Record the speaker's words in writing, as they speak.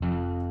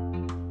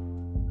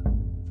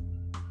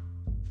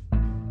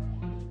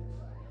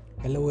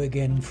Hello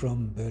again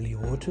from Burley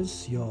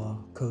Waters, your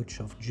coach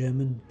of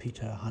German,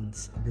 Peter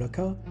Hans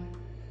Blöcker.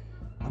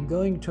 I'm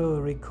going to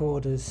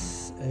record a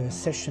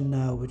session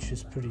now which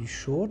is pretty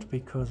short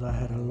because I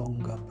had a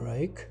longer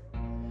break.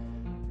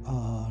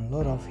 A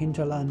lot of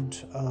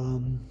hinterland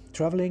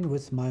traveling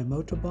with my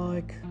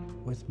motorbike,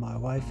 with my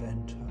wife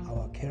and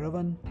our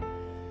caravan.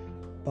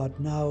 But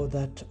now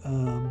that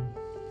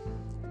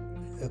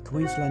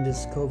Queensland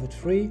is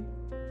COVID-free,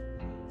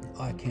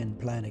 I can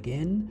plan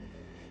again.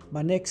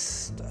 My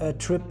next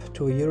trip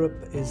to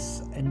Europe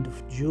is end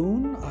of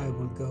June. I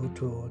will go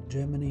to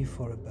Germany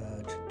for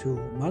about 2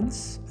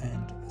 months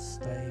and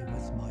stay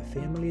with my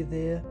family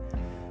there,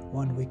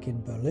 1 week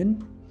in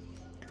Berlin.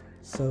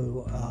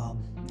 So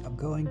I'm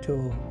going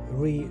to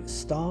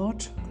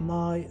restart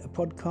my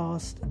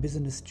podcast,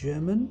 Business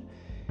German,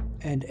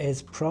 and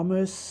as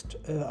promised,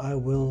 I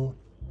will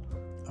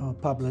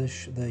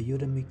publish the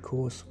Udemy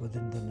course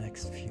within the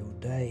next few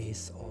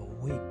days or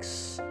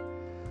weeks.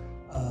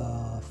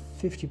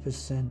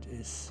 50%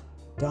 is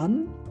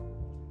done.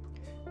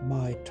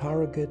 My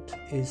target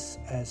is,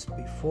 as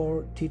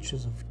before,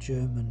 teachers of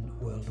German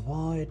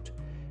worldwide,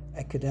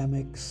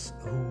 academics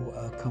who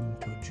come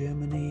to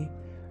Germany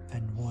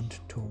and want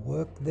to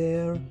work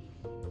there,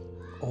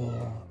 or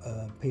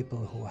people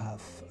who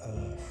have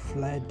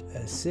fled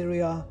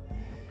Syria.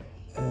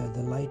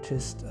 The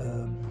latest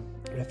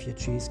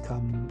refugees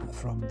come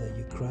from the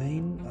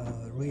Ukraine,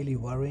 really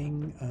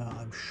worrying.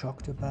 I'm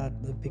shocked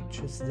about the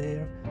pictures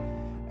there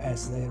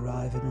as they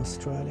arrive in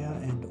Australia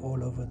and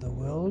all over the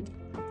world.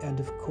 And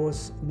of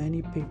course,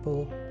 many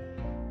people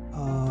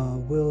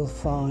will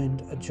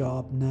find a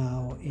job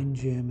now in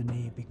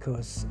Germany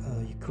because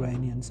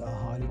Ukrainians are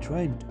highly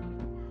trained.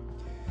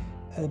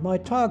 My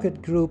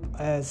target group,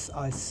 as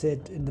I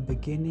said in the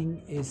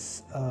beginning,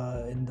 is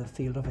in the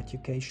field of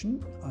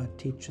education,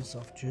 teachers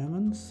of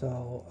German.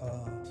 So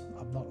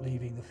I'm not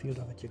leaving the field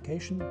of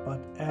education,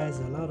 but as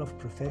a lot of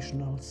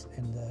professionals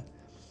in the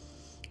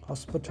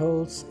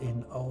hospitals,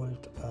 in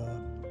old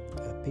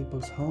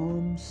people's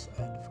homes,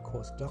 and of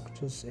course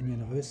doctors in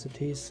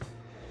universities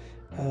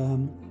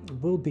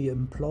will be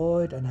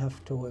employed and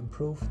have to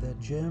improve their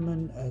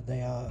German.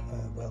 They are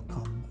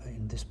welcome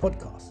in this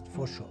podcast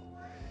for sure.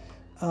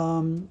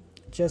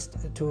 Just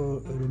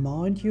to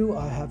remind you,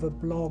 I have a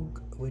blog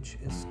which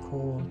is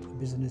called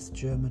Business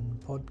German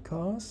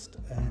Podcast,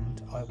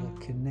 and I will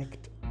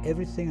connect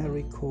everything I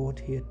record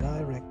here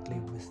directly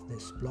with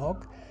this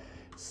blog.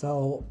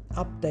 So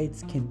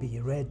updates can be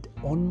read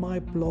on my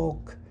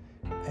blog,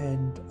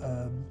 and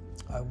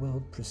I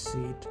will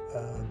proceed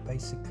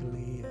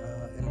basically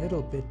a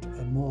little bit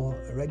more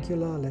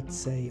regular, let's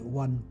say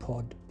 1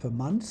 pod per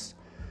month.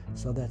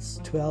 So that's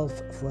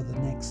 12 for the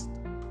next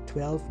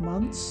 12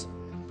 months.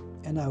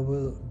 And I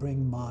will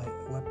bring my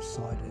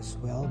website as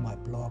well, my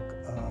blog,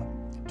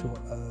 to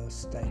a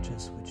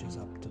status which is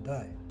up to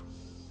date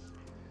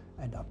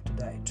and up to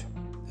date.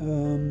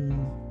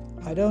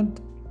 I don't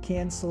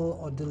cancel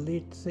or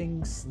delete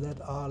things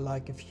that are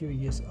like a few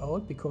years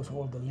old because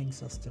all the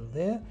links are still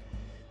there.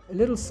 A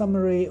little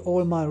summary: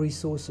 all my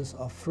resources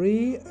are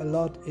free. A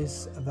lot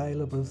is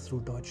available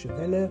through Deutsche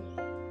Welle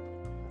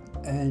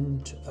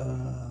and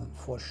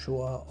for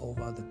sure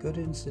over the Goethe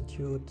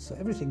Institute. So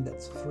everything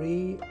that's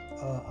free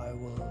I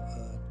will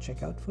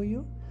check out for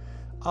you.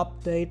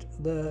 Update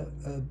the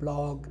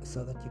blog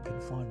so that you can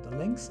find the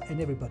links, and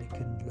everybody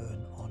can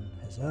learn on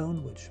his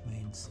own, which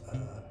means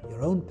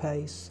your own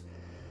pace.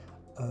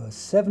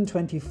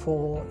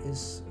 724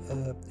 is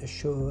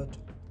assured,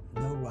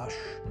 no rush,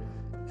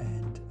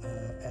 and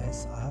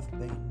as I have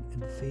been in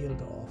the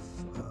field of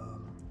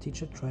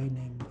teacher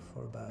training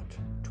for about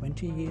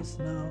 20 years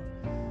now,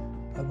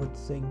 I would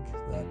think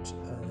that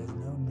there's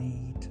no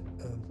need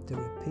to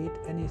repeat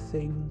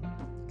anything.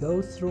 Go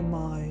through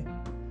my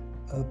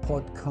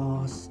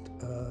podcast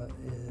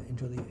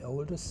into the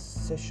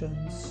oldest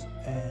sessions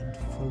and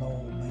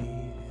follow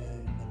me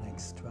in the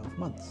next 12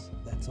 months.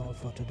 That's all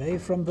for today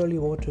from Burley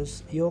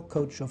Waters, your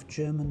coach of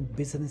German,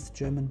 Business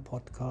German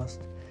podcast,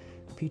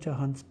 Peter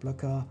Hans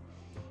Blöcker.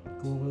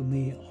 Google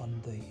me on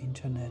the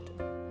internet,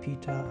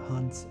 Peter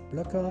Hans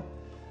Blöcker,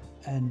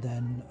 and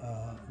then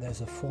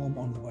there's a form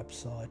on the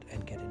website,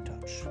 and get in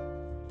touch.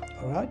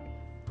 All right?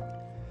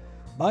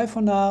 Bye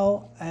for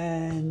now,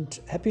 and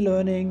happy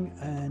learning,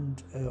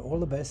 and all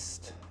the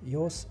best.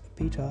 Yours,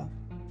 Peter.